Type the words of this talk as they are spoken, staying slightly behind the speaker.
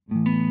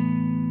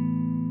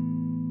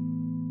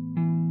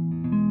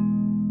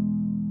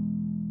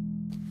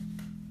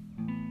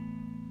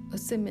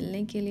उससे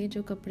मिलने के लिए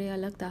जो कपड़े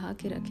अलग तहा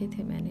के रखे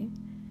थे मैंने,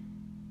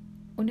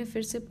 उन्हें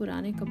फिर से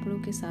पुराने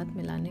कपड़ों के साथ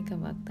मिलाने का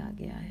वक्त आ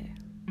गया है।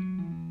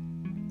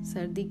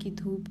 सर्दी की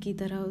धूप की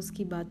तरह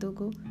उसकी बातों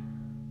को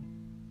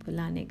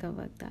भुलाने का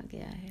वक्त आ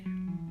गया है।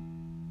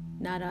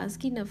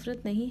 नाराज़गी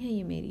नफरत नहीं है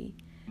ये मेरी,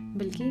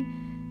 बल्कि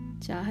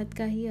चाहत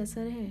का ही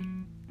असर है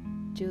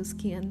जो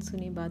उसकी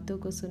अनसुनी बातों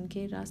को सुन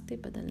के रास्ते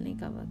बदलने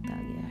का वक्त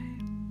आ गया है।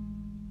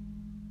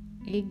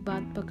 एक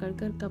बात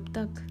पकड़कर कब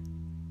तक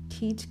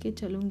खींच के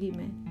चलूंगी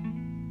मैं?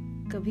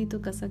 कभी तो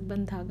कसक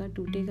बंद धागा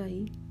टूटेगा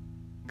ही,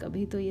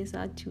 कभी तो ये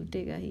साथ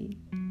छूटेगा ही।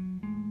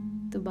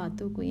 तो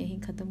बातों को यहीं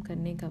ख़त्म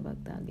करने का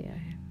वक्त आ गया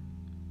है।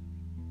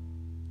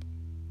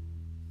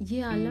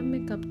 ये आलम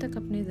मैं कब तक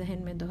अपने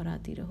जहन में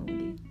दोहराती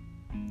रहूंगी?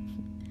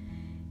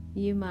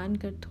 ये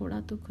मानकर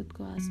थोड़ा तो खुद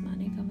को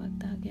आजमाने का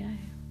वक्त आ गया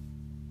है।